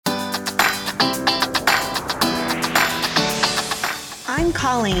I'm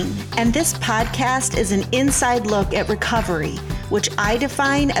Colleen, and this podcast is an inside look at recovery, which I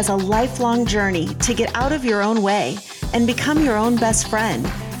define as a lifelong journey to get out of your own way and become your own best friend.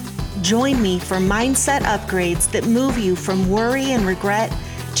 Join me for mindset upgrades that move you from worry and regret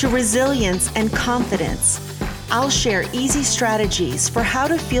to resilience and confidence. I'll share easy strategies for how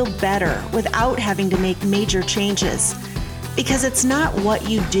to feel better without having to make major changes. Because it's not what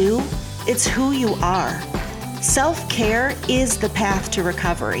you do, it's who you are. Self-care is the path to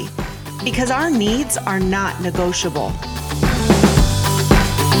recovery because our needs are not negotiable.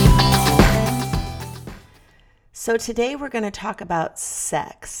 So today we're going to talk about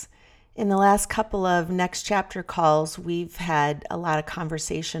sex. In the last couple of Next Chapter calls, we've had a lot of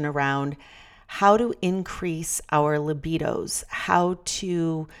conversation around how to increase our libidos, how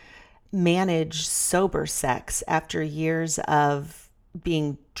to manage sober sex after years of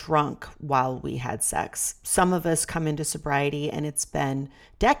being drunk while we had sex. Some of us come into sobriety and it's been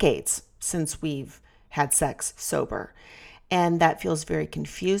decades since we've had sex sober. And that feels very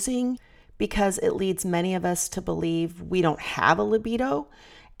confusing because it leads many of us to believe we don't have a libido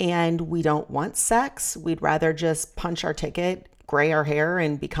and we don't want sex. We'd rather just punch our ticket, gray our hair,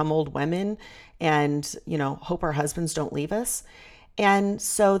 and become old women and, hope our husbands don't leave us. And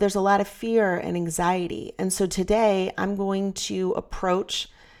so there's a lot of fear and anxiety. And so today I'm going to approach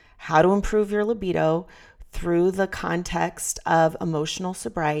how to improve your libido through the context of emotional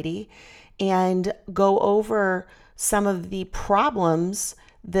sobriety and go over some of the problems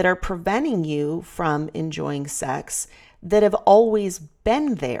that are preventing you from enjoying sex that have always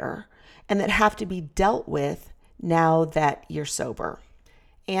been there and that have to be dealt with now that you're sober.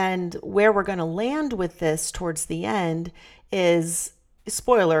 And where we're going to land with this towards the end is,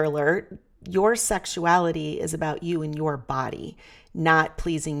 spoiler alert, your sexuality is about you and your body, not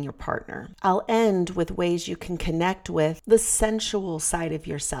pleasing your partner. I'll end with ways you can connect with the sensual side of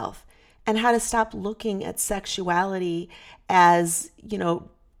yourself and how to stop looking at sexuality as,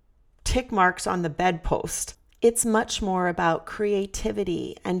 tick marks on the bedpost. It's much more about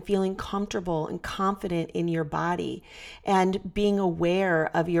creativity and feeling comfortable and confident in your body and being aware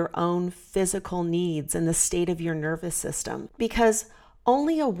of your own physical needs and the state of your nervous system. Because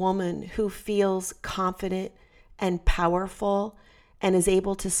only a woman who feels confident and powerful and is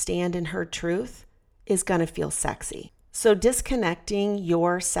able to stand in her truth is going to feel sexy. So disconnecting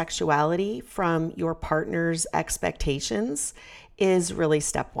your sexuality from your partner's expectations is really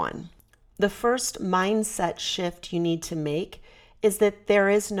step one. The first mindset shift you need to make is that there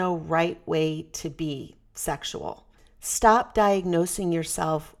is no right way to be sexual. Stop diagnosing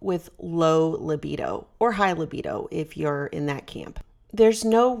yourself with low libido or high libido if you're in that camp. There's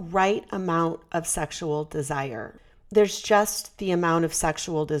no right amount of sexual desire. There's just the amount of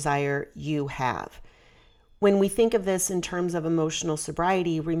sexual desire you have. When we think of this in terms of emotional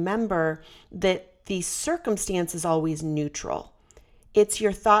sobriety, remember that the circumstance is always neutral. It's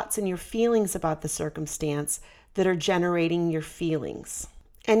your thoughts and your feelings about the circumstance that are generating your feelings.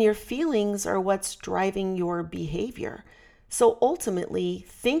 And your feelings are what's driving your behavior. So ultimately,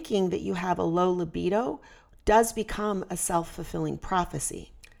 thinking that you have a low libido does become a self-fulfilling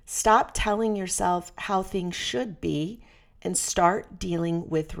prophecy. Stop telling yourself how things should be and start dealing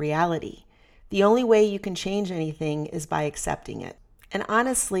with reality. The only way you can change anything is by accepting it. And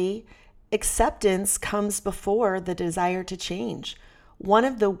honestly, acceptance comes before the desire to change. One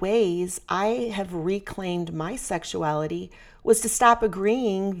of the ways I have reclaimed my sexuality was to stop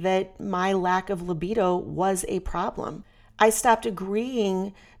agreeing that my lack of libido was a problem. I stopped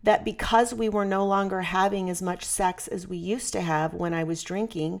agreeing that because we were no longer having as much sex as we used to have when I was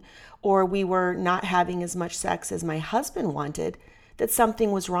drinking, or we were not having as much sex as my husband wanted, that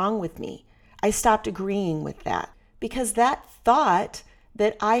something was wrong with me. I stopped agreeing with that because that thought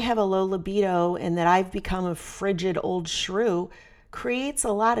that I have a low libido and that I've become a frigid old shrew creates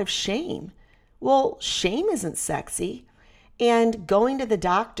a lot of shame. Well, shame isn't sexy. And going to the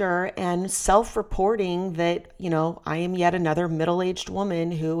doctor and self-reporting that, I am yet another middle-aged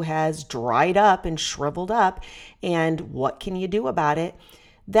woman who has dried up and shriveled up, and what can you do about it?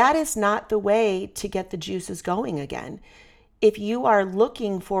 That is not the way to get the juices going again. If you are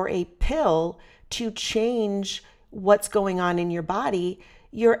looking for a pill to change what's going on in your body,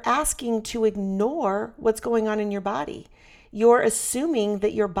 you're asking to ignore what's going on in your body. You're assuming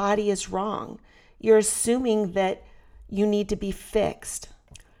that your body is wrong. You're assuming that you need to be fixed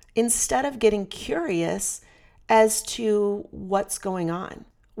instead of getting curious as to what's going on.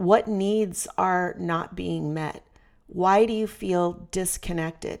 What needs are not being met? Why do you feel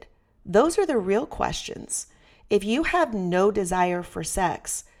disconnected? Those are the real questions. If you have no desire for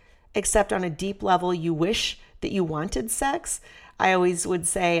sex, except on a deep level, you wish that you wanted sex. I always would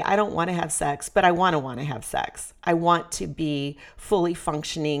say, I don't want to have sex, but I want to have sex. I want to be fully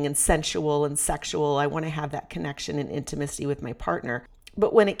functioning and sensual and sexual. I want to have that connection and intimacy with my partner.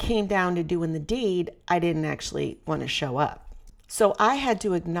 But when it came down to doing the deed, I didn't actually want to show up. So I had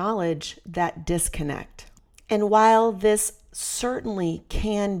to acknowledge that disconnect. And while this certainly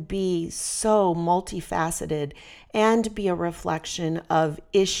can be so multifaceted and be a reflection of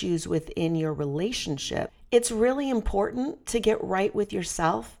issues within your relationship, it's really important to get right with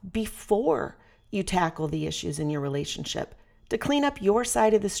yourself before you tackle the issues in your relationship, to clean up your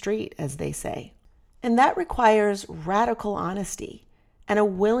side of the street, as they say. And that requires radical honesty and a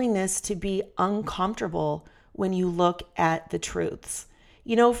willingness to be uncomfortable when you look at the truths.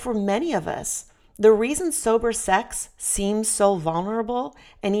 You know, for many of us, the reason sober sex seems so vulnerable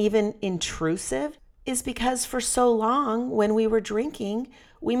and even intrusive is because for so long when we were drinking,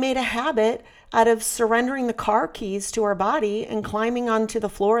 we made a habit out of surrendering the car keys to our body and climbing onto the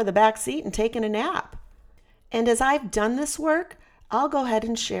floor of the back seat and taking a nap. And as I've done this work, I'll go ahead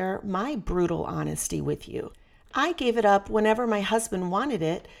and share my brutal honesty with you. I gave it up whenever my husband wanted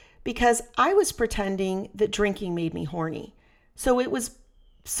it because I was pretending that drinking made me horny. So it was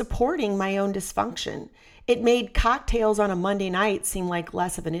supporting my own dysfunction. It made cocktails on a Monday night seem like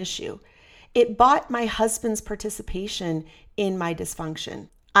less of an issue. It bought my husband's participation in my dysfunction.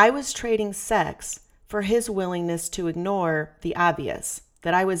 I was trading sex for his willingness to ignore the obvious,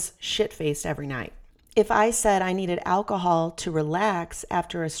 that I was shit-faced every night. If I said I needed alcohol to relax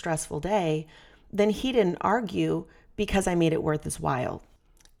after a stressful day, then he didn't argue because I made it worth his while.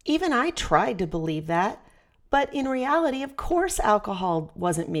 Even I tried to believe that, but in reality, of course, alcohol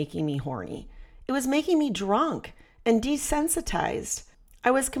wasn't making me horny. It was making me drunk and desensitized.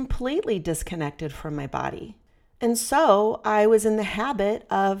 I was completely disconnected from my body. And so I was in the habit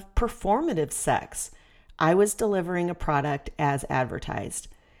of performative sex. I was delivering a product as advertised.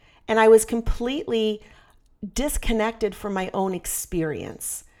 And I was completely disconnected from my own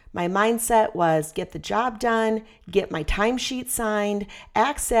experience. My mindset was get the job done, get my timesheet signed,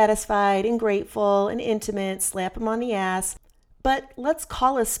 act satisfied and grateful and intimate, slap him on the ass. But let's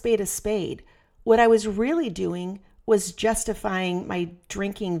call a spade a spade. What I was really doing was justifying my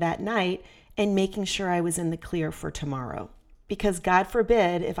drinking that night and making sure I was in the clear for tomorrow. Because God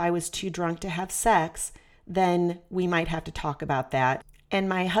forbid, if I was too drunk to have sex, then we might have to talk about that. And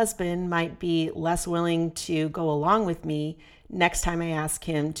my husband might be less willing to go along with me next time I ask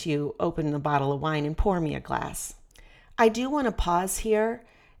him to open a bottle of wine and pour me a glass. I do want to pause here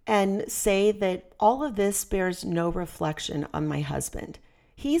and say that all of this bears no reflection on my husband.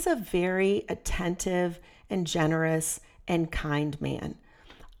 He's a very attentive and generous and kind man.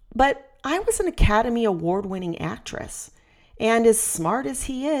 But I was an Academy Award-winning actress. And as smart as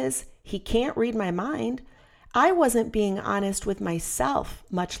he is, he can't read my mind. I wasn't being honest with myself,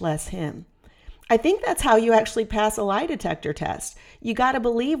 much less him. I think that's how you actually pass a lie detector test. You got to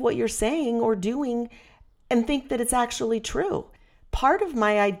believe what you're saying or doing and think that it's actually true. Part of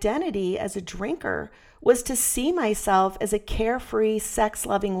my identity as a drinker was to see myself as a carefree,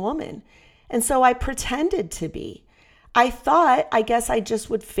 sex-loving woman. And so I pretended to be. I thought, I guess I just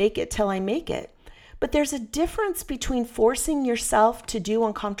would fake it till I make it. But there's a difference between forcing yourself to do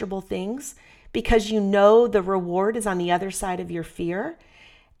uncomfortable things because you know the reward is on the other side of your fear,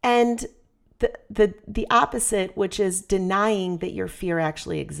 and the opposite, which is denying that your fear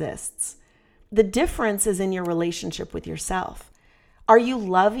actually exists. The difference is in your relationship with yourself. Are you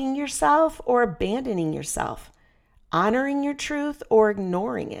loving yourself or abandoning yourself? Honoring your truth or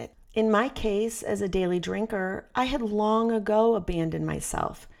ignoring it? In my case, as a daily drinker, I had long ago abandoned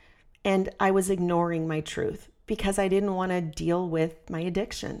myself, and I was ignoring my truth because I didn't want to deal with my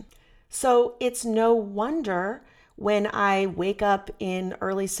addiction. So it's no wonder when I wake up in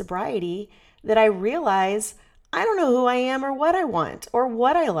early sobriety that I realize I don't know who I am or what I want or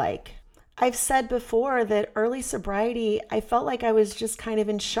what I like. I've said before that early sobriety, I felt like I was just kind of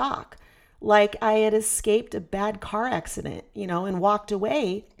in shock, like I had escaped a bad car accident, and walked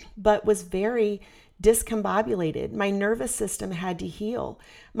away, but was very discombobulated. My nervous system had to heal.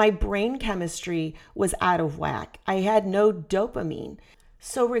 My brain chemistry was out of whack. I had no dopamine.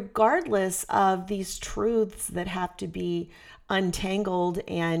 So regardless of these truths that have to be untangled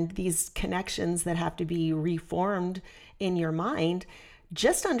and these connections that have to be reformed in your mind,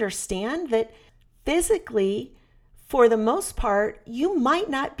 just understand that physically, for the most part, you might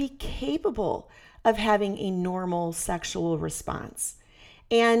not be capable of having a normal sexual response.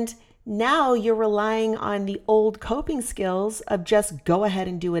 And now you're relying on the old coping skills of just go ahead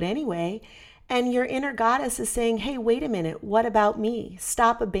and do it anyway. And your inner goddess is saying, hey, wait a minute, what about me?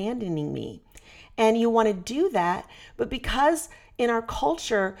 Stop abandoning me. And you want to do that, but because in our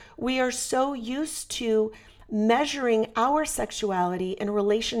culture, we are so used to measuring our sexuality in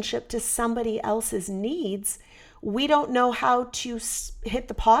relationship to somebody else's needs, we don't know how to hit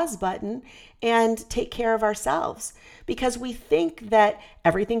the pause button and take care of ourselves because we think that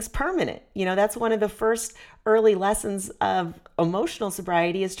everything's permanent. That's one of the first early lessons of emotional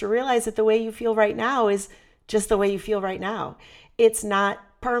sobriety, is to realize that the way you feel right now is just the way you feel right now. It's not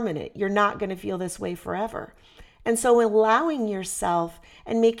permanent. You're not going to feel this way forever. And so allowing yourself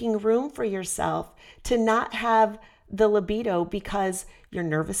and making room for yourself to not have the libido because your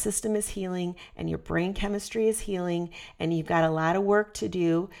nervous system is healing and your brain chemistry is healing and you've got a lot of work to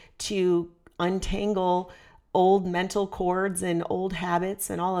do to untangle old mental cords and old habits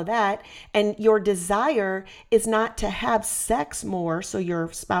and all of that. And your desire is not to have sex more so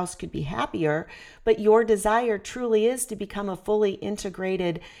your spouse could be happier, but your desire truly is to become a fully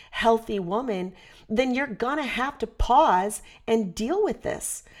integrated, healthy woman. Then you're gonna have to pause and deal with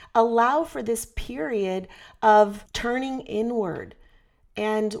this. Allow for this period of turning inward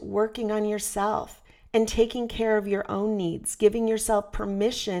and working on yourself and taking care of your own needs, giving yourself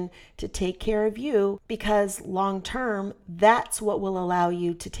permission to take care of you, because long term, that's what will allow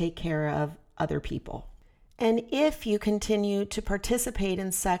you to take care of other people. And if you continue to participate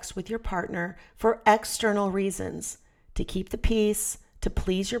in sex with your partner for external reasons, to keep the peace, to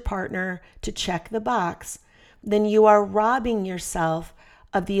please your partner, to check the box, then you are robbing yourself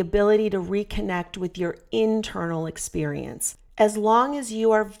of the ability to reconnect with your internal experience. As long as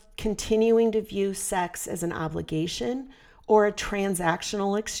you are continuing to view sex as an obligation or a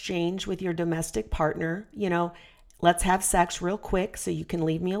transactional exchange with your domestic partner, let's have sex real quick so you can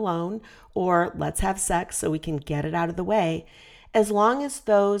leave me alone, or let's have sex so we can get it out of the way. As long as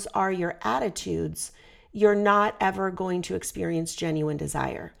those are your attitudes, you're not ever going to experience genuine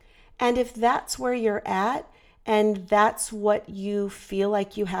desire. And if that's where you're at and that's what you feel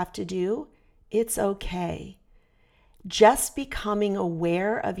like you have to do, it's okay. Just becoming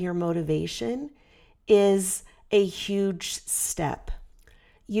aware of your motivation is a huge step.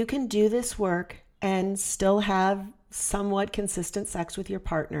 You can do this work and still have somewhat consistent sex with your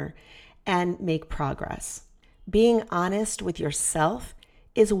partner and make progress. Being honest with yourself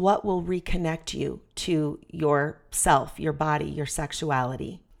is what will reconnect you to yourself, your body, your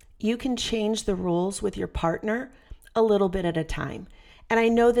sexuality. You can change the rules with your partner a little bit at a time. And I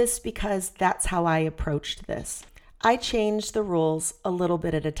know this because that's how I approached this. I changed the rules a little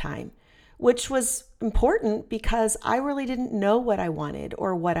bit at a time, which was important because I really didn't know what I wanted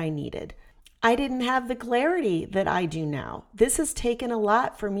or what I needed. I didn't have the clarity that I do now. This has taken a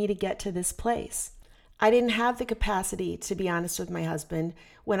lot for me to get to this place. I didn't have the capacity to be honest with my husband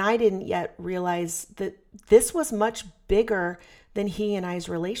when I didn't yet realize that this was much bigger than he and I's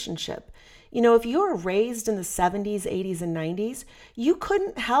relationship. If you were raised in the 70s, 80s, and 90s, you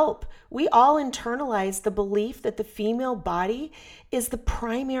couldn't help. We all internalized the belief that the female body is the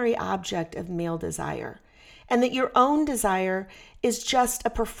primary object of male desire, and that your own desire is just a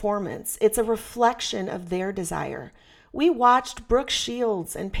performance. It's a reflection of their desire. We watched Brooke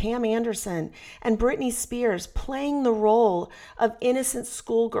Shields and Pam Anderson and Britney Spears playing the role of innocent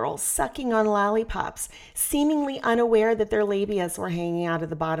schoolgirls sucking on lollipops, seemingly unaware that their labias were hanging out of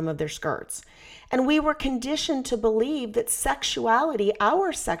the bottom of their skirts. And we were conditioned to believe that sexuality,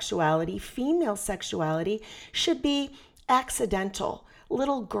 our sexuality, female sexuality, should be accidental,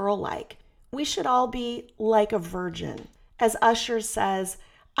 little girl-like. We should all be like a virgin. As Usher says,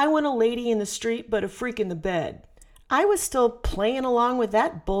 I want a lady in the street but a freak in the bed. I was still playing along with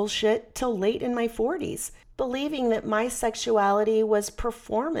that bullshit till late in my 40s, believing that my sexuality was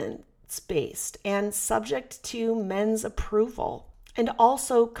performance-based and subject to men's approval, and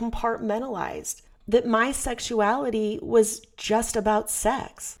also compartmentalized, that my sexuality was just about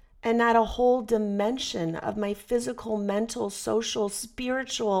sex and not a whole dimension of my physical, mental, social,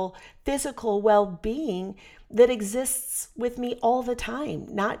 spiritual, physical well-being that exists with me all the time,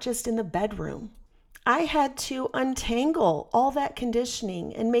 not just in the bedroom. I had to untangle all that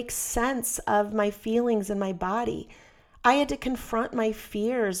conditioning and make sense of my feelings and my body. I had to confront my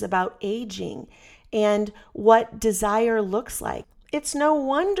fears about aging and what desire looks like. It's no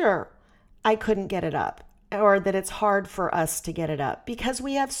wonder I couldn't get it up, or that it's hard for us to get it up, because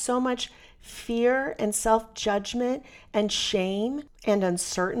we have so much fear and self-judgment and shame and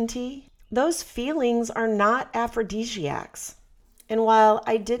uncertainty. Those feelings are not aphrodisiacs. And while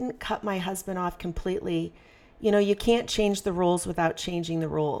I didn't cut my husband off completely, you can't change the rules without changing the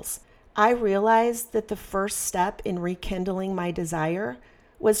rules. I realized that the first step in rekindling my desire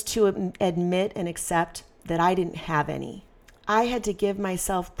was to admit and accept that I didn't have any. I had to give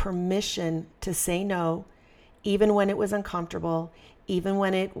myself permission to say no, even when it was uncomfortable, even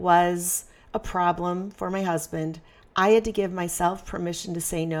when it was a problem for my husband. I had to give myself permission to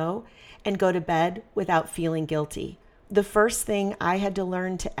say no and go to bed without feeling guilty. The first thing I had to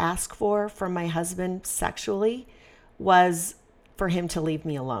learn to ask for from my husband sexually was for him to leave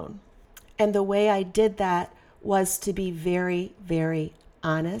me alone. And the way I did that was to be very, very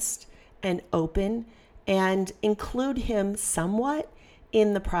honest and open and include him somewhat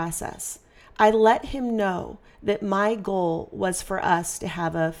in the process. I let him know that my goal was for us to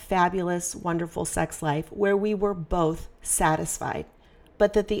have a fabulous, wonderful sex life where we were both satisfied,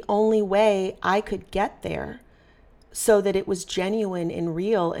 but that the only way I could get there so that it was genuine and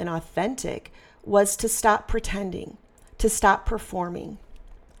real and authentic was to stop pretending, to stop performing,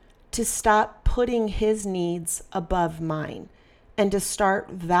 to stop putting his needs above mine, and to start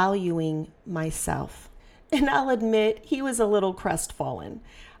valuing myself. And I'll admit, he was a little crestfallen.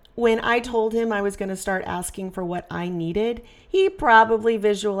 When I told him I was going to start asking for what I needed, he probably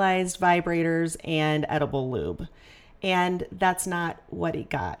visualized vibrators and edible lube. And that's not what he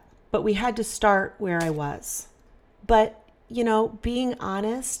got. But we had to start where I was. But, being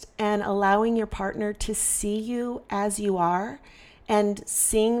honest and allowing your partner to see you as you are and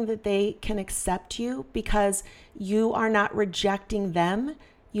seeing that they can accept you because you are not rejecting them,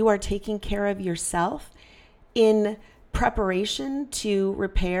 you are taking care of yourself in preparation to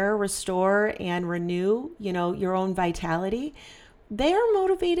repair, restore, and renew, your own vitality. They are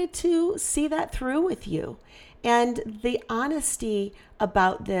motivated to see that through with you. And the honesty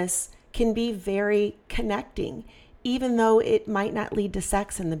about this can be very connecting, even though it might not lead to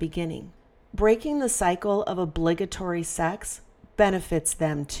sex in the beginning. Breaking the cycle of obligatory sex benefits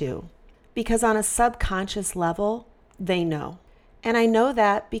them too, because on a subconscious level, they know. And I know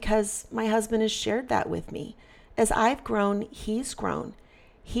that because my husband has shared that with me. As I've grown, he's grown.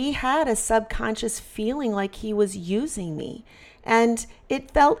 He had a subconscious feeling like he was using me, and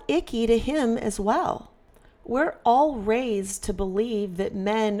it felt icky to him as well. We're all raised to believe that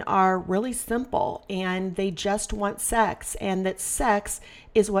men are really simple and they just want sex, and that sex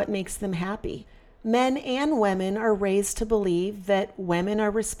is what makes them happy. Men and women are raised to believe that women are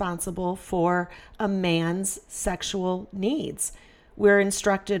responsible for a man's sexual needs. We're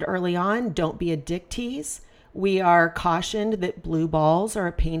instructed early on, don't be a dick tease. We are cautioned that blue balls are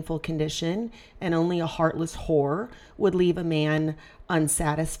a painful condition and only a heartless whore would leave a man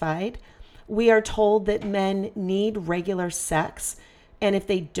unsatisfied. We are told that men need regular sex, and if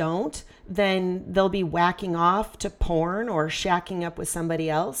they don't, then they'll be whacking off to porn or shacking up with somebody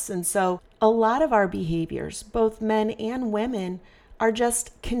else. And so a lot of our behaviors, both men and women, are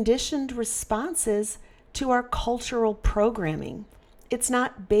just conditioned responses to our cultural programming. It's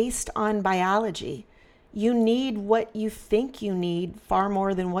not based on biology. You need what you think you need far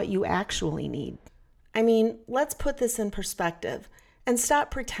more than what you actually need. I mean, let's put this in perspective and stop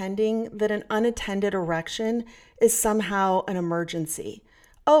pretending that an unattended erection is somehow an emergency.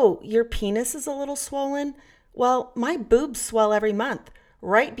 Oh, your penis is a little swollen? Well, my boobs swell every month,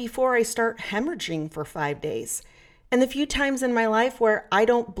 right before I start hemorrhaging for 5 days. And the few times in my life where I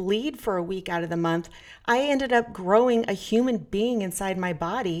don't bleed for a week out of the month, I ended up growing a human being inside my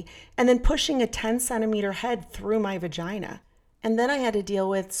body and then pushing a 10-centimeter head through my vagina. And then I had to deal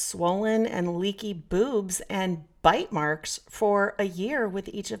with swollen and leaky boobs and bite marks for a year with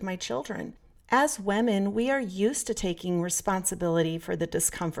each of my children. As women, we are used to taking responsibility for the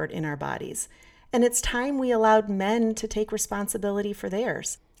discomfort in our bodies. And it's time we allowed men to take responsibility for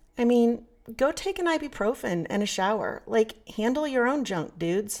theirs. I mean, go take an ibuprofen and a shower. Handle your own junk,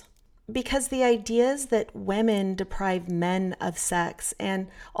 dudes. Because the ideas that women deprive men of sex and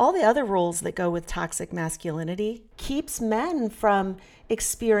all the other rules that go with toxic masculinity keeps men from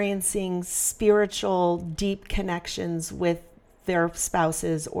experiencing spiritual, deep connections with their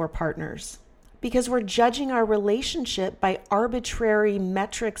spouses or partners. Because we're judging our relationship by arbitrary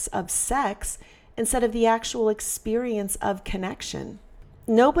metrics of sex instead of the actual experience of connection.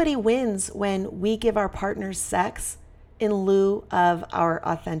 Nobody wins when we give our partners sex in lieu of our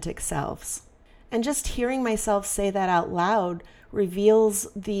authentic selves. And just hearing myself say that out loud reveals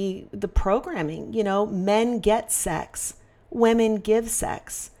the programming. Men get sex, women give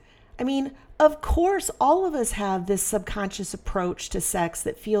sex. I mean, of course, all of us have this subconscious approach to sex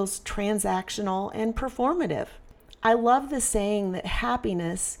that feels transactional and performative. I love the saying that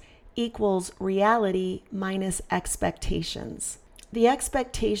happiness equals reality minus expectations. The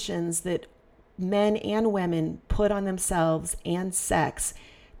expectations that men and women put on themselves and sex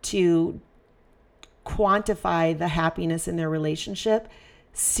to quantify the happiness in their relationship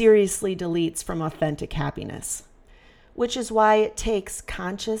seriously deletes from authentic happiness, which is why it takes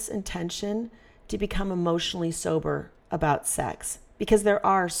conscious intention to become emotionally sober about sex, because there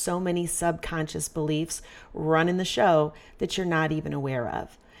are so many subconscious beliefs running the show that you're not even aware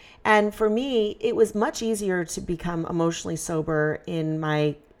of. And for me, it was much easier to become emotionally sober in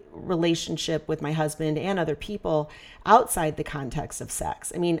my relationship with my husband and other people outside the context of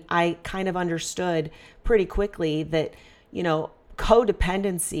sex. I mean, I kind of understood pretty quickly that,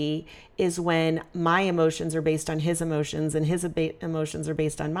 codependency is when my emotions are based on his emotions and his emotions are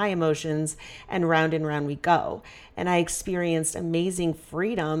based on my emotions, and round we go. And I experienced amazing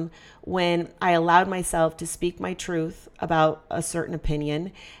freedom when I allowed myself to speak my truth about a certain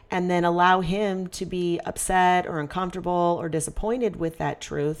opinion and then allow him to be upset or uncomfortable or disappointed with that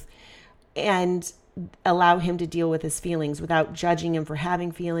truth, and allow him to deal with his feelings without judging him for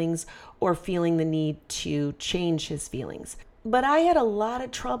having feelings or feeling the need to change his feelings. But I had a lot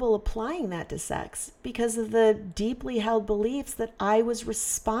of trouble applying that to sex because of the deeply held beliefs that I was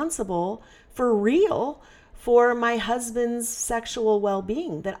responsible for real for my husband's sexual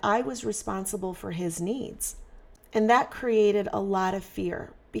well-being, that I was responsible for his needs. And that created a lot of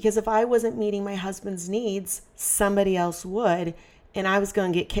fear because if I wasn't meeting my husband's needs, somebody else would, and I was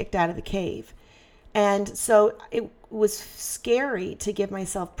going to get kicked out of the cave. And so it was scary to give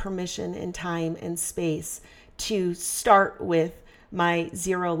myself permission and time and space to start with my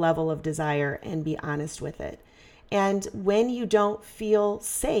zero level of desire and be honest with it. And when you don't feel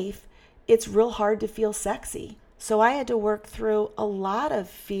safe, it's real hard to feel sexy. So I had to work through a lot of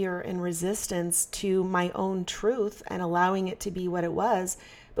fear and resistance to my own truth and allowing it to be what it was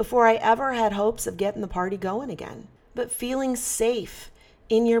before I ever had hopes of getting the party going again. But feeling safe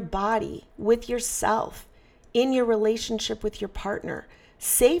in your body, with yourself, in your relationship with your partner,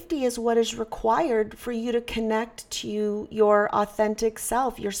 safety is what is required for you to connect to your authentic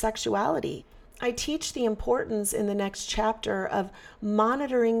self, your sexuality. I teach the importance in the next chapter of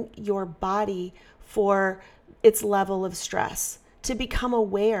monitoring your body for its level of stress, to become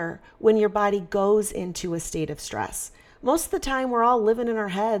aware when your body goes into a state of stress. Most of the time, we're all living in our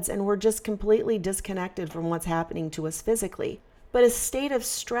heads and we're just completely disconnected from what's happening to us physically. But a state of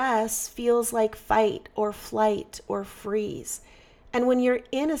stress feels like fight or flight or freeze. And when you're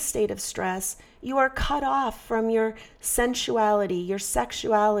in a state of stress, you are cut off from your sensuality, your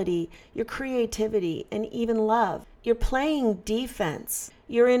sexuality, your creativity, and even love. You're playing defense.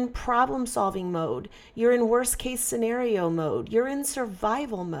 You're in problem-solving mode. You're in worst-case scenario mode. You're in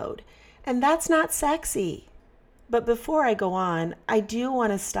survival mode. And that's not sexy. But before I go on, I do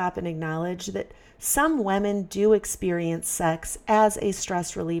want to stop and acknowledge that some women do experience sex as a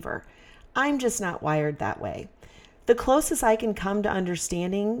stress reliever. I'm just not wired that way. The closest I can come to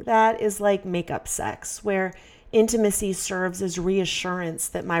understanding that is like makeup sex, where intimacy serves as reassurance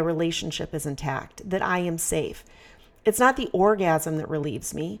that my relationship is intact, that I am safe. It's not the orgasm that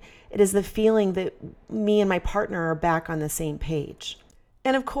relieves me. It is the feeling that me and my partner are back on the same page.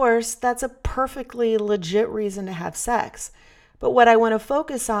 And of course, that's a perfectly legit reason to have sex. But what I want to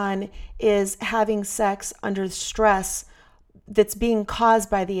focus on is having sex under stress that's being caused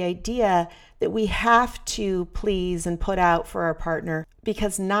by the idea that we have to please and put out for our partner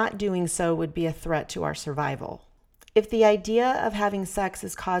because not doing so would be a threat to our survival. If the idea of having sex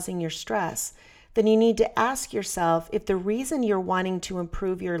is causing your stress, then you need to ask yourself if the reason you're wanting to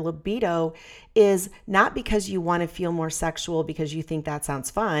improve your libido is not because you want to feel more sexual because you think that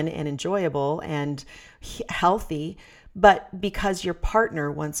sounds fun and enjoyable and healthy, but because your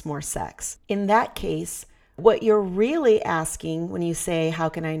partner wants more sex. In that case, what you're really asking when you say, how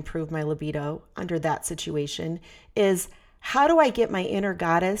can I improve my libido under that situation, is how do I get my inner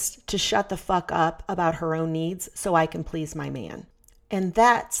goddess to shut the fuck up about her own needs so I can please my man? And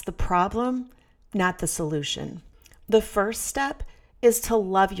that's the problem, not the solution. The first step is to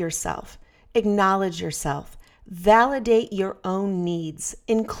love yourself, acknowledge yourself, validate your own needs,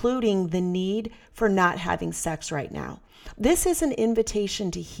 including the need for not having sex right now. This is an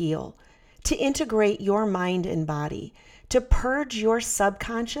invitation to heal, to integrate your mind and body, to purge your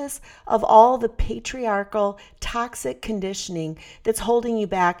subconscious of all the patriarchal, toxic conditioning that's holding you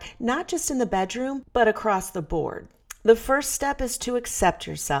back, not just in the bedroom, but across the board. The first step is to accept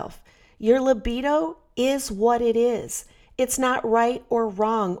yourself. Your libido is what it is. It's not right or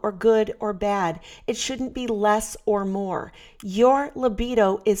wrong or good or bad. It shouldn't be less or more. Your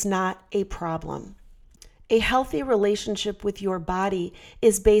libido is not a problem. A healthy relationship with your body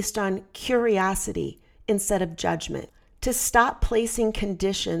is based on curiosity instead of judgment. To stop placing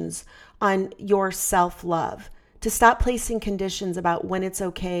conditions on your self-love, to stop placing conditions about when it's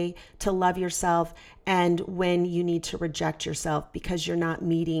okay to love yourself and when you need to reject yourself because you're not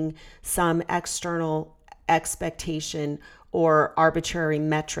meeting some external expectation or arbitrary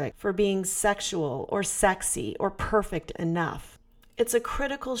metric for being sexual or sexy or perfect enough. It's a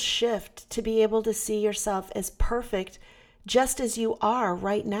critical shift to be able to see yourself as perfect just as you are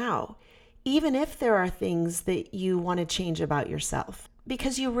right now, even if there are things that you want to change about yourself,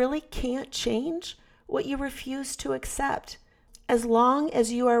 because you really can't change what you refuse to accept. As long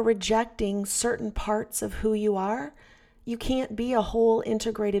as you are rejecting certain parts of who you are, you can't be a whole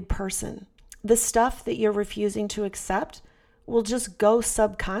integrated person. The stuff that you're refusing to accept will just go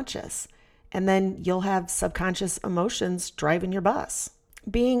subconscious, and then you'll have subconscious emotions driving your bus.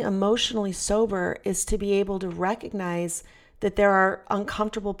 Being emotionally sober is to be able to recognize that there are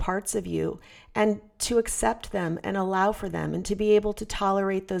uncomfortable parts of you and to accept them and allow for them and to be able to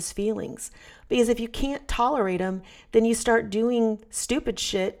tolerate those feelings. Because if you can't tolerate them, then you start doing stupid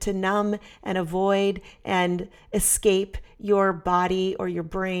shit to numb and avoid and escape your body or your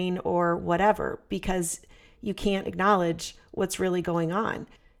brain or whatever, because you can't acknowledge what's really going on.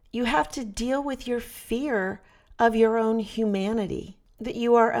 You have to deal with your fear of your own humanity, that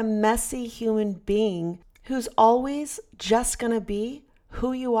you are a messy human being who's always just going to be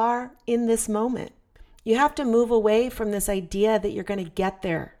who you are in this moment. You have to move away from this idea that you're going to get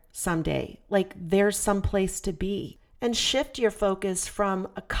there someday, like there's some place to be, and shift your focus from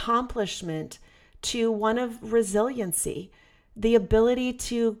accomplishment to one of resiliency, the ability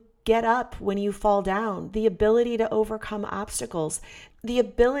to get up when you fall down, the ability to overcome obstacles, the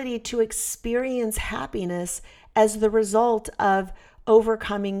ability to experience happiness as the result of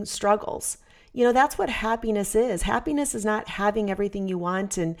overcoming struggles. You know, that's what happiness is. Happiness is not having everything you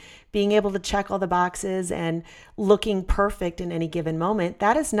want and being able to check all the boxes and looking perfect in any given moment.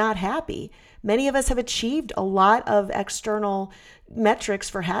 That is not happy. Many of us have achieved a lot of external metrics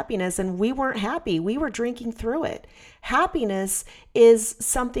for happiness, and we weren't happy. We were drinking through it. Happiness is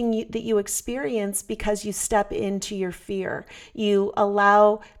something that you experience because you step into your fear. You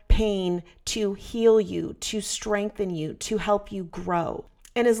allow pain to heal you, to strengthen you, to help you grow.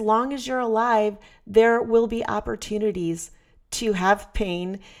 And as long as you're alive, there will be opportunities to have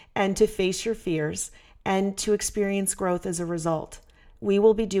pain and to face your fears and to experience growth as a result. We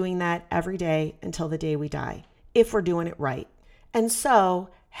will be doing that every day until the day we die, if we're doing it right. And so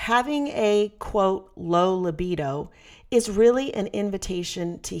having a, quote, low libido is really an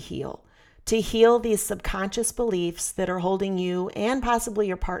invitation to heal these subconscious beliefs that are holding you and possibly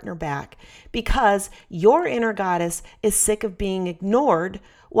your partner back, because your inner goddess is sick of being ignored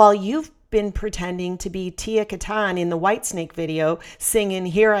while you've been pretending to be Tia Katan in the Whitesnake video singing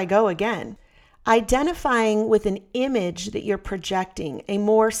 "Here I Go Again." Identifying with an image that you're projecting, a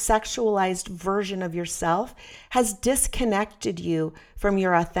more sexualized version of yourself, has disconnected you from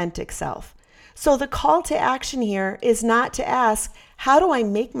your authentic self. So the call to action here is not to ask, how do I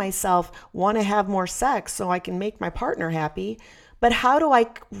make myself want to have more sex so I can make my partner happy? But how do I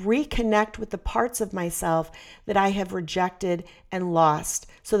reconnect with the parts of myself that I have rejected and lost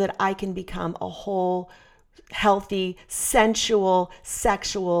so that I can become a whole, healthy, sensual,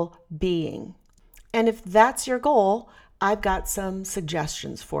 sexual being? And if that's your goal, I've got some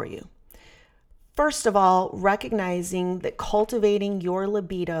suggestions for you. First of all, recognizing that cultivating your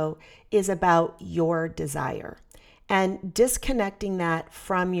libido is about your desire, and disconnecting that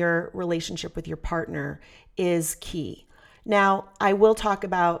from your relationship with your partner is key. Now, I will talk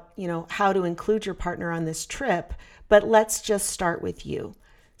about, how to include your partner on this trip, but let's just start with you.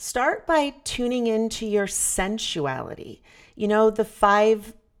 Start by tuning into your sensuality, the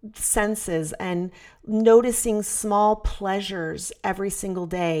 5 senses, and noticing small pleasures every single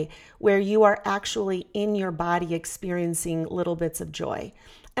day where you are actually in your body experiencing little bits of joy.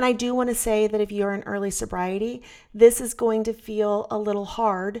 And I do want to say that if you're in early sobriety, this is going to feel a little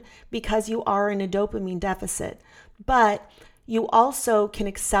hard because you are in a dopamine deficit. But you also can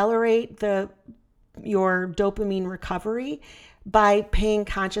accelerate your dopamine recovery by paying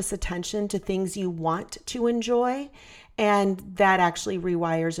conscious attention to things you want to enjoy. And that actually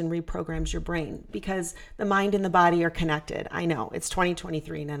rewires and reprograms your brain, because the mind and the body are connected. I know it's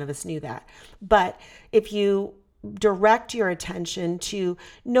 2023. None of us knew that. But if you direct your attention to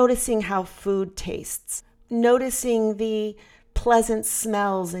noticing how food tastes, noticing the pleasant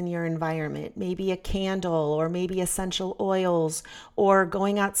smells in your environment, maybe a candle or maybe essential oils, or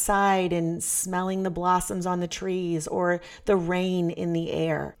going outside and smelling the blossoms on the trees or the rain in the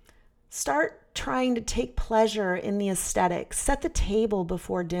air. Start trying to take pleasure in the aesthetic. Set the table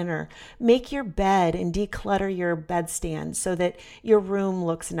before dinner. Make your bed and declutter your bedstand so that your room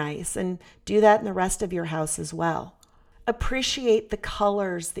looks nice. And do that in the rest of your house as well. Appreciate the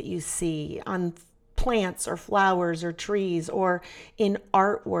colors that you see on plants or flowers or trees or in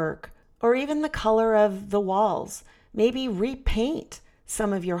artwork or even the color of the walls. Maybe repaint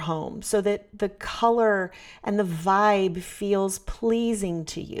some of your home so that the color and the vibe feels pleasing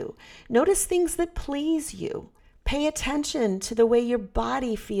to you. Notice things that please you. Pay attention to the way your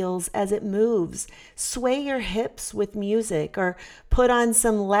body feels as it moves. Sway your hips with music or put on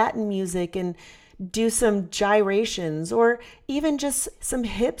some Latin music and do some gyrations or even just some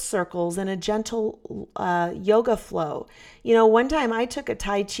hip circles and a gentle yoga flow. One time I took a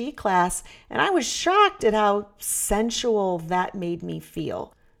Tai Chi class and I was shocked at how sensual that made me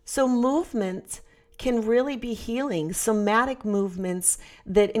feel. So movement can really be healing. Somatic movements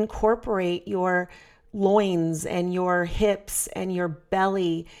that incorporate your loins and your hips and your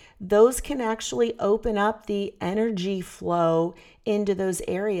belly, those can actually open up the energy flow into those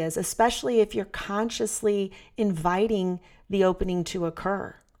areas, especially if you're consciously inviting the opening to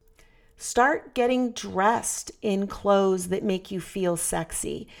occur. Start getting dressed in clothes that make you feel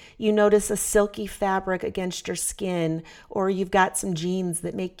sexy. You notice a silky fabric against your skin, or you've got some jeans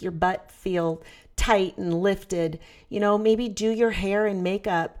that make your butt feel tight and lifted. Maybe do your hair and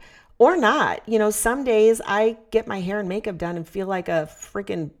makeup. Or not. Some days I get my hair and makeup done and feel like a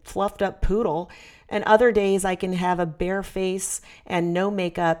freaking fluffed up poodle. And other days I can have a bare face and no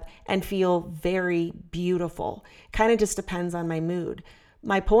makeup and feel very beautiful. Kind of just depends on my mood.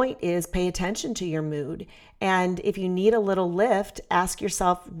 My point is pay attention to your mood. And if you need a little lift, ask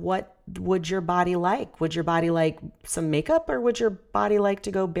yourself, what would your body like? Would your body like some makeup or would your body like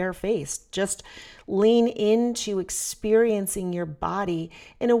to go barefaced? Just lean into experiencing your body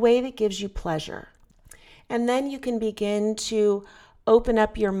in a way that gives you pleasure. And then you can begin to open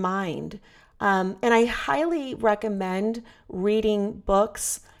up your mind. And I highly recommend reading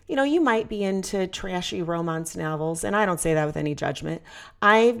books. You might be into trashy romance novels, and I don't say that with any judgment.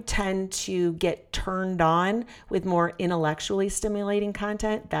 I tend to get turned on with more intellectually stimulating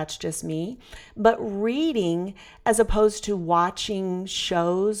content. That's just me. But reading, as opposed to watching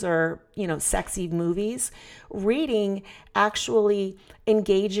shows or, sexy movies, reading actually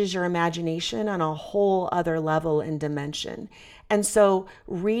engages your imagination on a whole other level and dimension. And so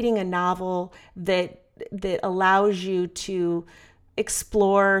reading a novel that allows you to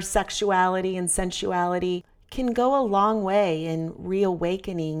explore sexuality and sensuality can go a long way in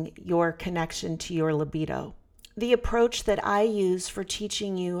reawakening your connection to your libido. The approach that I use for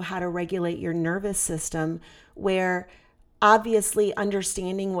teaching you how to regulate your nervous system, where obviously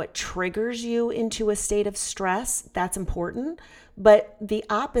understanding what triggers you into a state of stress, that's important. But the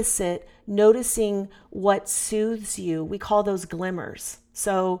opposite, noticing what soothes you, we call those glimmers.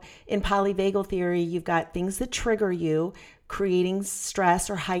 So in polyvagal theory, you've got things that trigger you, creating stress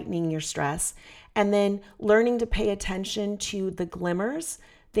or heightening your stress, and then learning to pay attention to the glimmers,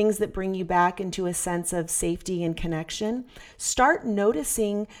 things that bring you back into a sense of safety and connection. Start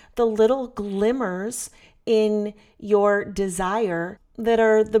noticing the little glimmers in your desire that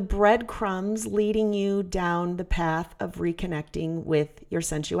are the breadcrumbs leading you down the path of reconnecting with your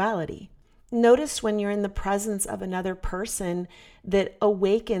sensuality. Notice when you're in the presence of another person that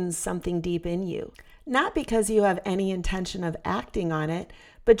awakens something deep in you. Not because you have any intention of acting on it,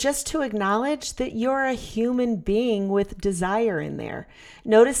 but just to acknowledge that you're a human being with desire in there.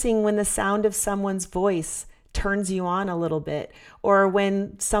 Noticing when the sound of someone's voice turns you on a little bit, or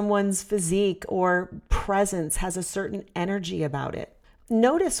when someone's physique or presence has a certain energy about it.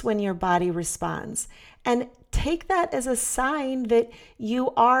 Notice when your body responds and take that as a sign that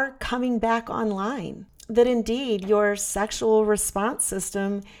you are coming back online, that indeed your sexual response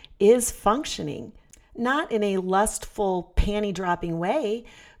system is functioning. Not in a lustful, panty-dropping way,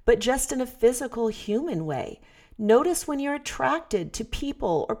 but just in a physical, human way. Notice when you're attracted to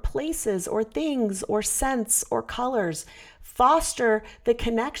people or places or things or scents or colors. Foster the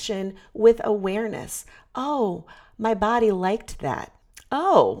connection with awareness. Oh, my body liked that.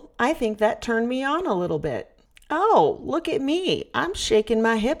 Oh, I think that turned me on a little bit. Oh, look at me. I'm shaking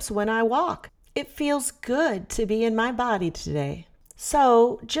my hips when I walk. It feels good to be in my body today.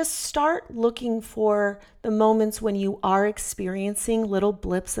 So just start looking for the moments when you are experiencing little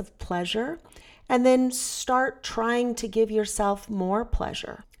blips of pleasure, and then start trying to give yourself more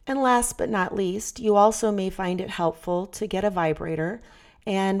pleasure. And last but not least, you also may find it helpful to get a vibrator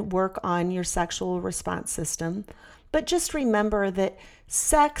and work on your sexual response system. But just remember that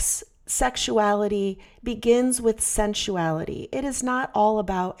sex sexuality begins with sensuality. It is not all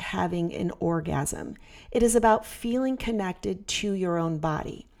about having an orgasm. It is about feeling connected to your own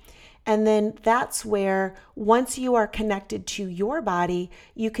body. And then that's where, once you are connected to your body,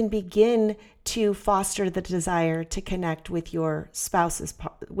 you can begin to foster the desire to connect with your spouse's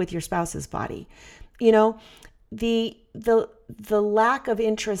body. You know, the lack of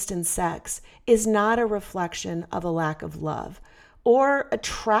interest in sex is not a reflection of a lack of love or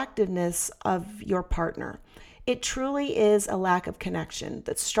attractiveness of your partner. It truly is a lack of connection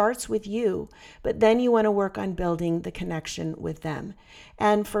that starts with you, but then you want to work on building the connection with them.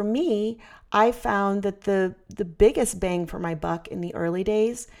 And for me, I found that the biggest bang for my buck in the early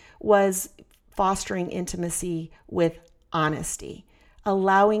days was fostering intimacy with honesty,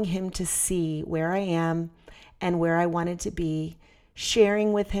 allowing him to see where I am and where I wanted to be,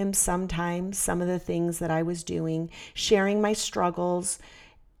 sharing with him sometimes some of the things that I was doing, sharing my struggles,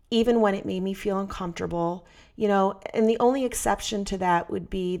 even when it made me feel uncomfortable, and the only exception to that would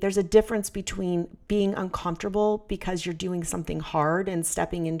be there's a difference between being uncomfortable because you're doing something hard and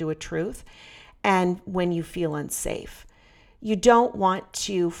stepping into a truth and when you feel unsafe. You don't want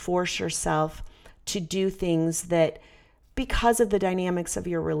to force yourself to do things that, because of the dynamics of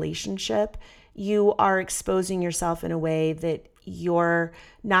your relationship, you are exposing yourself in a way that you're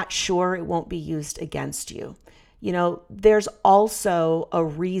not sure it won't be used against you. There's also a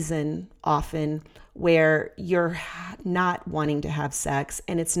reason often where you're not wanting to have sex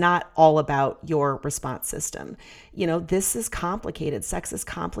and it's not all about your response system. This is complicated. Sex is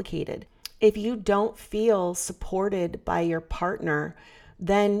complicated. If you don't feel supported by your partner,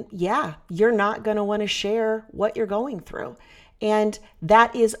 then you're not going to want to share what you're going through. And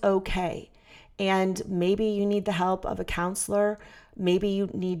that is okay. And maybe you need the help of a counselor. Maybe you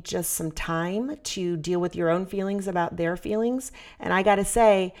need just some time to deal with your own feelings about their feelings. And I got to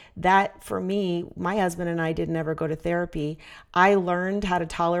say that for me, my husband and I didn't ever go to therapy. I learned how to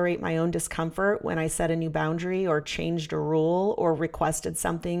tolerate my own discomfort when I set a new boundary or changed a rule or requested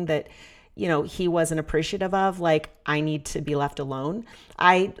something that he wasn't appreciative of, like I need to be left alone.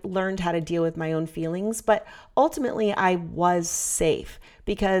 I learned how to deal with my own feelings, but ultimately I was safe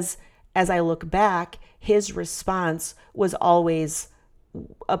because as I look back, his response was always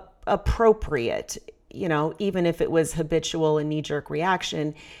appropriate, even if it was habitual and knee-jerk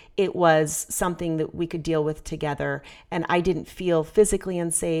reaction, it was something that we could deal with together. And I didn't feel physically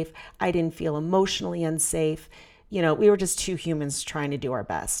unsafe. I didn't feel emotionally unsafe. We were just two humans trying to do our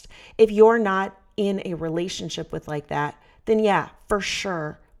best. If you're not in a relationship with like that, then for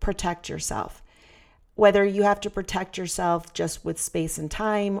sure, protect yourself. Whether you have to protect yourself just with space and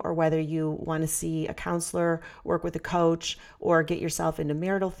time, or whether you want to see a counselor, work with a coach, or get yourself into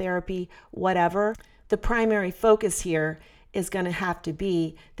marital therapy, whatever, the primary focus here is going to have to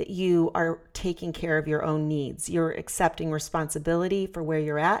be that you are taking care of your own needs. You're accepting responsibility for where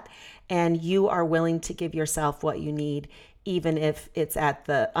you're at, and you are willing to give yourself what you need, even if it's at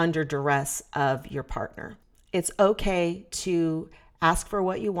the under duress of your partner. It's okay to ask for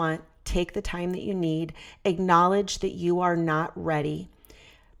what you want, take the time that you need, acknowledge that you are not ready.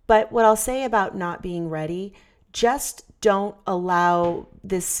 But what I'll say about not being ready, just don't allow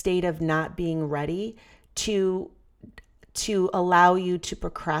this state of not being ready to allow you to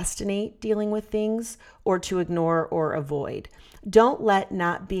procrastinate dealing with things or to ignore or avoid. Don't let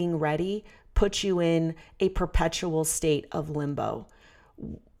not being ready put you in a perpetual state of limbo.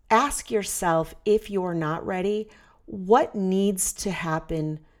 Ask yourself, if you're not ready, what needs to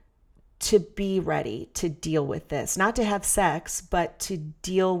happen to be ready to deal with this? Not to have sex, but to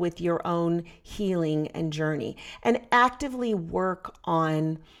deal with your own healing and journey, and actively work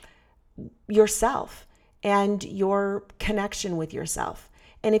on yourself and your connection with yourself.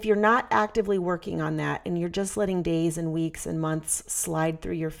 And if you're not actively working on that and you're just letting days and weeks and months slide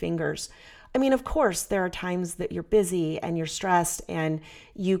through your fingers, of course, there are times that you're busy and you're stressed and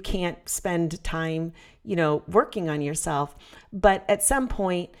you can't spend time, working on yourself. But at some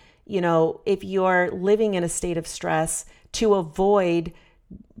point, if you're living in a state of stress to avoid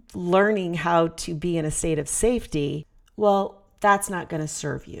learning how to be in a state of safety, well, that's not going to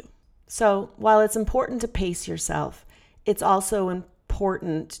serve you. So while it's important to pace yourself, it's also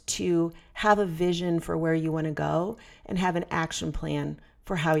important to have a vision for where you want to go and have an action plan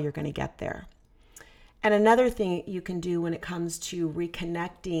for how you're going to get there. And another thing you can do when it comes to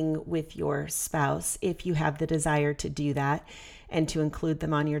reconnecting with your spouse, if you have the desire to do that and to include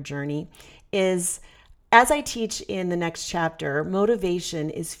them on your journey, is, as I teach in the next chapter, motivation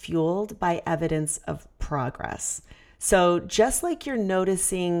is fueled by evidence of progress. So just like you're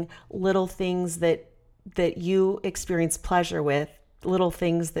noticing little things that you experience pleasure with, little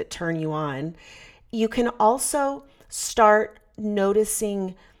things that turn you on. You can also start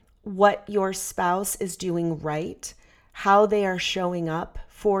noticing what your spouse is doing right, how they are showing up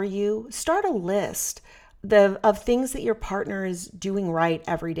for you. Start a list of things that your partner is doing right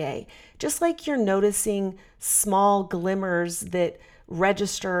every day. Just like you're noticing small glimmers that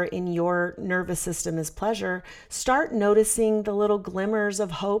register in your nervous system as pleasure, start noticing the little glimmers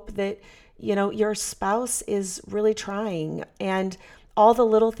of hope that, your spouse is really trying, and all the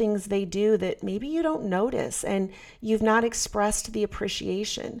little things they do that maybe you don't notice and you've not expressed the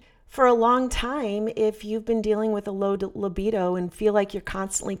appreciation. For a long time, if you've been dealing with a low libido and feel like you're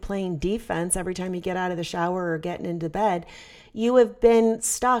constantly playing defense every time you get out of the shower or getting into bed, you have been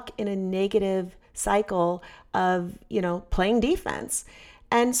stuck in a negative cycle of, playing defense.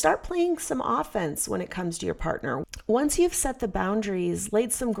 And start playing some offense when it comes to your partner. Once you've set the boundaries,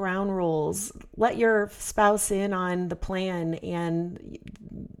 laid some ground rules, let your spouse in on the plan and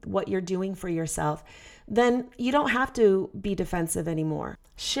what you're doing for yourself, then you don't have to be defensive anymore.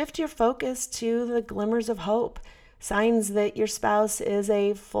 Shift your focus to the glimmers of hope, signs that your spouse is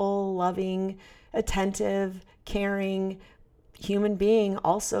a full, loving, attentive, caring human being,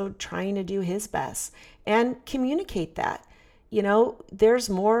 also trying to do his best, and communicate that. There's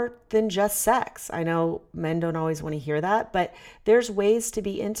more than just sex. I know men don't always want to hear that, but there's ways to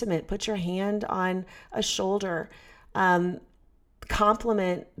be intimate. Put your hand on a shoulder,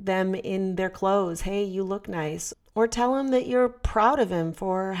 compliment them in their clothes. Hey, you look nice. Or tell him that you're proud of him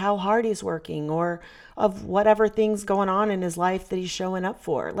for how hard he's working, or of whatever things going on in his life that he's showing up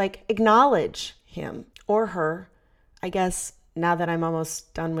for. Like, acknowledge him or her. I guess now that I'm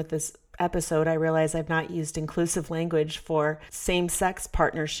almost done with this episode, I realize I've not used inclusive language for same-sex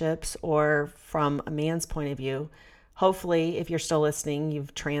partnerships or from a man's point of view. Hopefully, if you're still listening,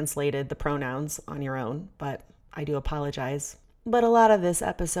 you've translated the pronouns on your own, but I do apologize. But a lot of this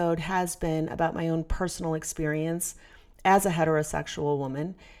episode has been about my own personal experience as a heterosexual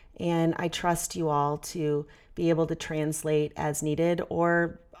woman, and I trust you all to be able to translate as needed,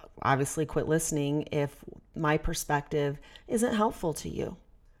 or obviously quit listening if my perspective isn't helpful to you.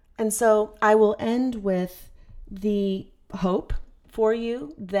 And so I will end with the hope for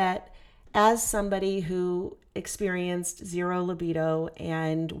you that, as somebody who experienced zero libido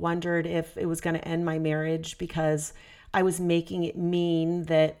and wondered if it was going to end my marriage because I was making it mean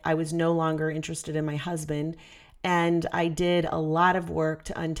that I was no longer interested in my husband, and I did a lot of work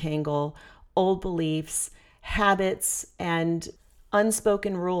to untangle old beliefs, habits, and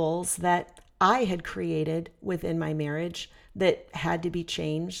unspoken rules that I had created within my marriage that had to be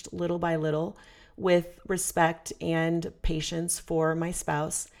changed little by little with respect and patience for my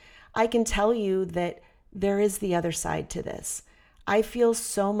spouse. I can tell you that there is the other side to this. I feel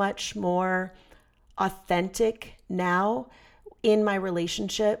so much more authentic now in my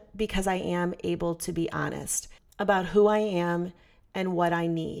relationship because I am able to be honest about who I am and what I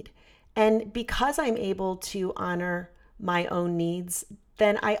need. And because I'm able to honor my own needs,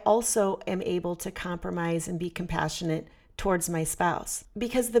 then I also am able to compromise and be compassionate towards my spouse.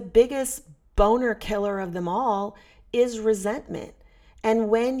 Because the biggest boner killer of them all is resentment. And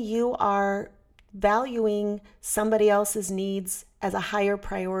when you are valuing somebody else's needs as a higher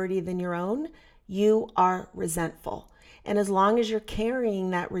priority than your own, you are resentful. And as long as you're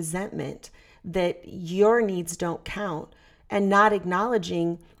carrying that resentment that your needs don't count, and not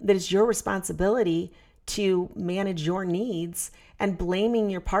acknowledging that it's your responsibility to manage your needs, and blaming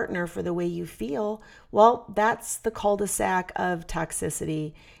your partner for the way you feel, well, that's the cul-de-sac of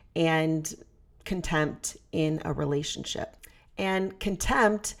toxicity and contempt in a relationship. And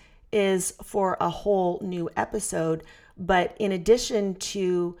contempt is for a whole new episode. But in addition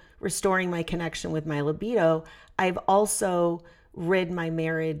to restoring my connection with my libido, I've also rid my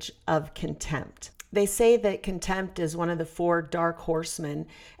marriage of contempt. They say that contempt is one of the 4 dark horsemen.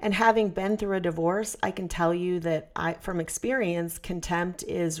 And having been through a divorce, I can tell you that from experience, contempt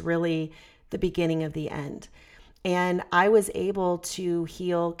is really the beginning of the end. And I was able to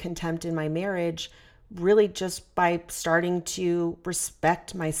heal contempt in my marriage really just by starting to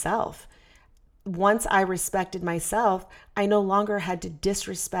respect myself. Once I respected myself, I no longer had to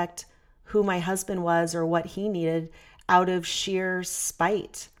disrespect who my husband was or what he needed out of sheer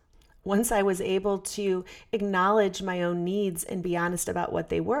spite. Once I was able to acknowledge my own needs and be honest about what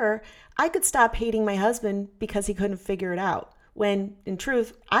they were, I could stop hating my husband because he couldn't figure it out, when in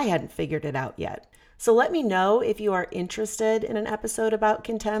truth, I hadn't figured it out yet. So let me know if you are interested in an episode about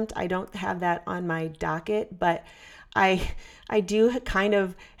contempt. I don't have that on my docket, but I do kind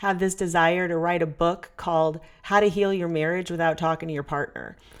of have this desire to write a book called How to Heal Your Marriage Without Talking to Your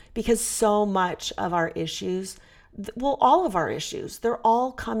Partner, because so much of our issues Well, all of our issues, they're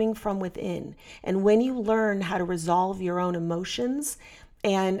all coming from within. And when you learn how to resolve your own emotions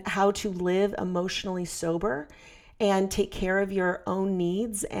and how to live emotionally sober and take care of your own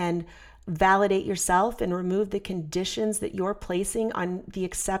needs and validate yourself and remove the conditions that you're placing on the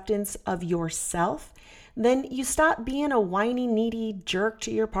acceptance of yourself, then you stop being a whiny, needy jerk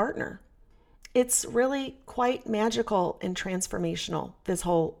to your partner. It's really quite magical and transformational, this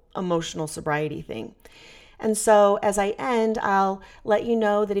whole emotional sobriety thing. And so as I end, I'll let you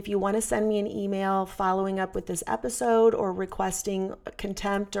know that if you want to send me an email following up with this episode or requesting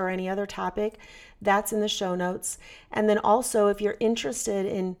contempt or any other topic, that's in the show notes. And then also, if you're interested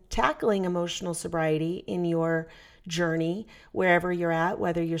in tackling emotional sobriety in your journey, wherever you're at,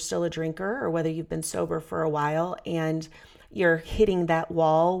 whether you're still a drinker or whether you've been sober for a while and you're hitting that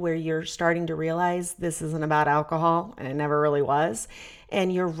wall where you're starting to realize this isn't about alcohol, and it never really was,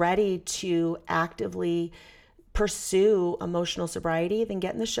 and you're ready to actively pursue emotional sobriety, then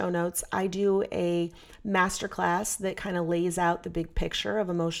get in the show notes. I do a masterclass that kind of lays out the big picture of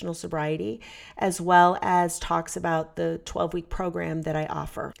emotional sobriety, as well as talks about the 12-week program that I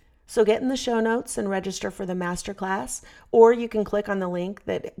offer. So get in the show notes and register for the masterclass, or you can click on the link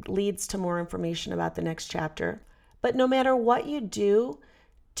that leads to more information about the next chapter. But no matter what you do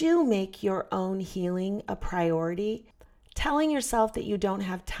make your own healing a priority. Telling yourself that you don't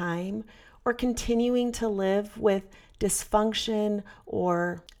have time or continuing to live with dysfunction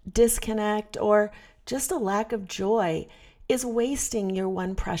or disconnect or just a lack of joy is wasting your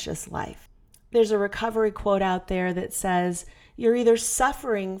one precious life. There's a recovery quote out there that says, you're either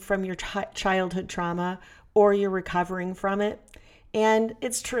suffering from your childhood trauma or you're recovering from it. And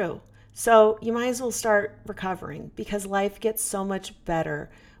it's true. So you might as well start recovering, because life gets so much better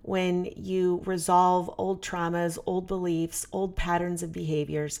when you resolve old traumas, old beliefs, old patterns of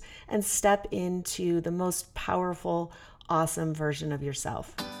behaviors, and step into the most powerful, awesome version of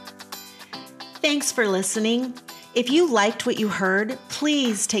yourself. Thanks for listening. If you liked what you heard,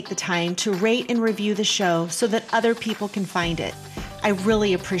 please take the time to rate and review the show so that other people can find it. I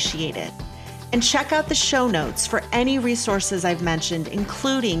really appreciate it. And check out the show notes for any resources I've mentioned,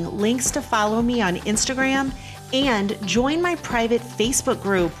 including links to follow me on Instagram and join my private Facebook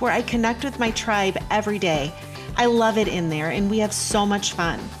group where I connect with my tribe every day. I love it in there and we have so much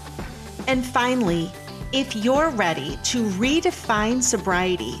fun. And finally, if you're ready to redefine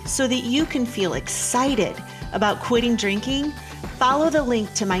sobriety so that you can feel excited about quitting drinking, follow the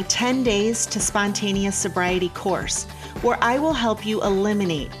link to my 10 Days to Spontaneous Sobriety course, where I will help you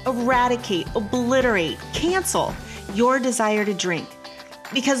eliminate, eradicate, obliterate, cancel your desire to drink.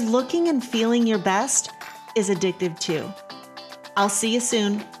 Because looking and feeling your best is addictive too. I'll see you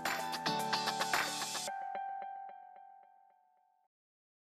soon.